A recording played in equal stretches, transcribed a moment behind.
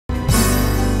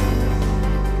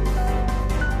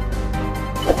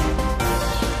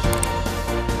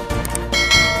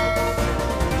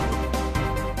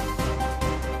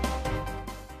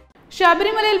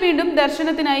ശബരിമലയിൽ വീണ്ടും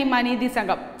ദർശനത്തിനായി മനീതി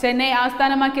സംഘം. ചെന്നൈ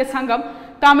ആസ്ഥാനമാക്കിയ സംഘം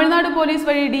തമിഴ്നാട് പോലീസ്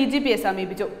വഴി DGPയെ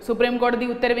സമീപിച്ചു. സുപ്രീം കോടതി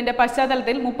ഉത്തരവിന്റെ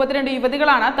പശ്ചാത്തലത്തിൽ 32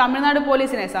 യുവതികളാണ് തമിഴ്നാട്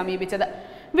പോലീസിനെ സമീപിച്ചത്.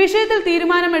 വിഷയത്തിൽ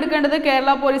തീരുമാനമെടുക്കേണ്ടത്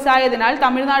കേരള പോലീസ് ആയതിനാൽ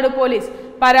തമിഴ്നാട് പോലീസ്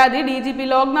പരാതി DGP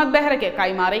ലോക്നാഥ് ബെഹ്റയ്ക്ക്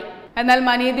കൈമാറി. എന്നാൽ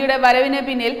മനീതിയുടെ വരവിന്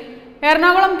പിന്നിൽ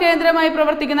എറണാകുളം കേന്ദ്രമായി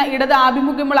പ്രവർത്തിക്കുന്ന ഇടത്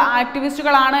ആഭിമുഖ്യമുള്ള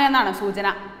ആക്ടിവിസ്റ്റുകളാണ് എന്നാണ് സൂചന.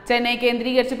 ചെന്നൈ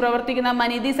കേന്ദ്രീകരിച്ച് പ്രവർത്തിക്കുന്ന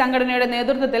മനീതി സംഘടനയുടെ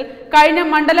നേതൃത്വത്തിൽ കഴിഞ്ഞ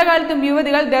മണ്ഡലകാലത്തും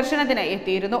യുവതികൾ ദർശനത്തിന്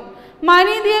എത്തിയിരുന്നു.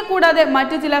 മനീതിയെ കൂടാതെ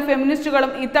മറ്റു ചില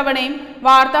ഫെമിനിസ്റ്റുകളും ഇത്തവണയും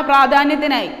വാർത്താ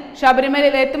പ്രാധാന്യത്തിനായി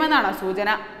ശബരിമലയിൽ എത്തുമെന്നാണ് സൂചന.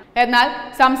 എന്നാൽ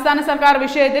സംസ്ഥാന സർക്കാർ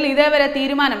വിഷയത്തിൽ ഇതേവരെ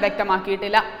തീരുമാനം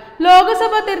വ്യക്തമാക്കിയിട്ടില്ല.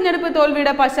 ലോക്സഭാ തിരഞ്ഞെടുപ്പ്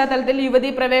തോൽവിയുടെ പശ്ചാത്തലത്തിൽ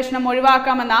യുവതി പ്രവേശനം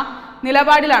ഒഴിവാക്കാമെന്ന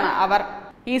നിലപാടിലാണ് അവർ.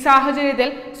 ഈ സാഹചര്യത്തിൽ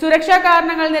സുരക്ഷാ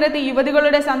കാരണങ്ങൾ നിരത്തി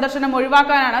യുവതികളുടെ സന്ദർശനം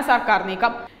ഒഴിവാക്കാനാണ് സർക്കാർ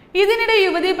നീക്കം. ഇതിനിടെ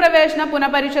യുവതി പ്രവേശന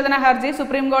പുനഃപരിശോധന ഹർജി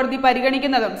സുപ്രീം കോടതി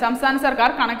പരിഗണിക്കുന്നതും സംസ്ഥാന സർക്കാർ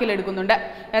കണക്കിലെടുക്കുന്നുണ്ട്.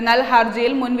 എന്നാൽ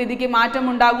ഹർജിയിൽ മുൻവിധിക്ക്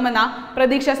മാറ്റമുണ്ടാകുമെന്ന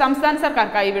പ്രതീക്ഷ സംസ്ഥാന സർക്കാർ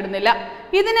കൈവിടുന്നില്ല.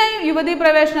 ഇതിനായി യുവതി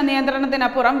പ്രവേശന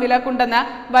നിയന്ത്രണത്തിനപ്പുറം വിലക്കുണ്ടെന്ന്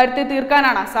വരുത്തി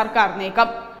തീർക്കാനാണ് സർക്കാർ നീക്കം.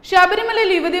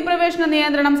 ശബരിമലയിൽ യുവതി പ്രവേശന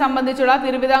നിയന്ത്രണം സംബന്ധിച്ചുള്ള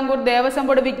തിരുവിതാംകൂർ ദേവസ്വം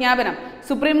ബോർഡ് വിജ്ഞാപനം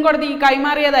സുപ്രീം കോടതി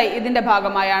കൈമാറിയതായി ഇതിന്റെ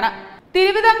ഭാഗമായാണ്.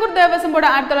 തിരുവിതാംകൂർ ദേവസ്വം ബോർഡ്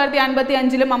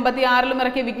 1955-ലും 56-ലും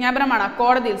ഇറക്കിയ വിജ്ഞാപനമാണ്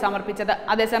കോടതിയിൽ സമർപ്പിച്ചത്.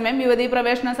 അതേസമയം യുവതി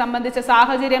പ്രവേശനം സംബന്ധിച്ച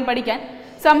സാഹചര്യം പഠിക്കാൻ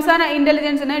സംസ്ഥാന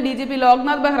ഇന്റലിജൻസിന് DGP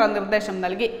ലോക്നാഥ് ബെഹ്റ നിർദ്ദേശം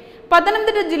നൽകി.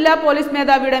 പത്തനംതിട്ട ജില്ലാ പോലീസ്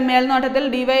മേധാവിയുടെ മേൽനോട്ടത്തിൽ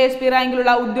DYSP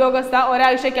റാങ്കിലുള്ള ഉദ്യോഗസ്ഥ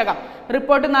ഒരാഴ്ചയ്ക്കകം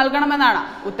റിപ്പോർട്ട് നൽകണമെന്നാണ്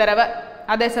ഉത്തരവ്.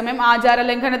 അതേസമയം ആചാര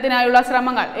ലംഘനത്തിനായുള്ള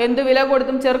ശ്രമങ്ങൾ എന്തു വില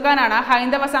കൊടുത്തും ചെറുക്കാനാണ്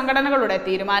ഹൈന്ദവ സംഘടനകളുടെ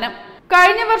തീരുമാനം.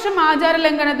 കഴിഞ്ഞ വർഷം ആചാര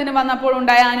ലംഘനത്തിന് വന്നപ്പോൾ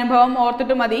ഉണ്ടായ അനുഭവം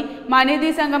ഓർത്തിട്ട് മതി മനീതി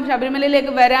സംഘം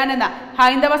ശബരിമലയിലേക്ക് വരാനെന്ന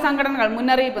ഹൈന്ദവ സംഘടനകൾ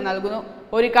മുന്നറിയിപ്പ് നൽകുന്നു.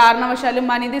 ഒരു കാരണവശാലും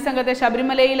മനീതി സംഘത്തെ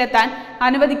ശബരിമലയിലെത്താൻ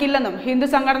അനുവദിക്കില്ലെന്നും ഹിന്ദു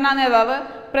സംഘടനാ നേതാവ്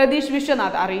പ്രതീഷ്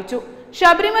വിശ്വനാഥ് അറിയിച്ചു.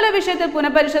 ശബരിമല വിഷയത്തിൽ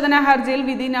പുനഃപരിശോധനാ ഹർജിയിൽ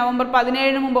വിധി നവംബർ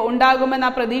 17 മുമ്പ് ഉണ്ടാകുമെന്ന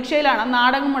പ്രതീക്ഷയിലാണ്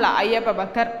നാടകമുള്ള അയ്യപ്പ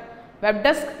ഭക്തർ. Web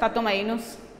desk Tatwamayi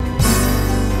news.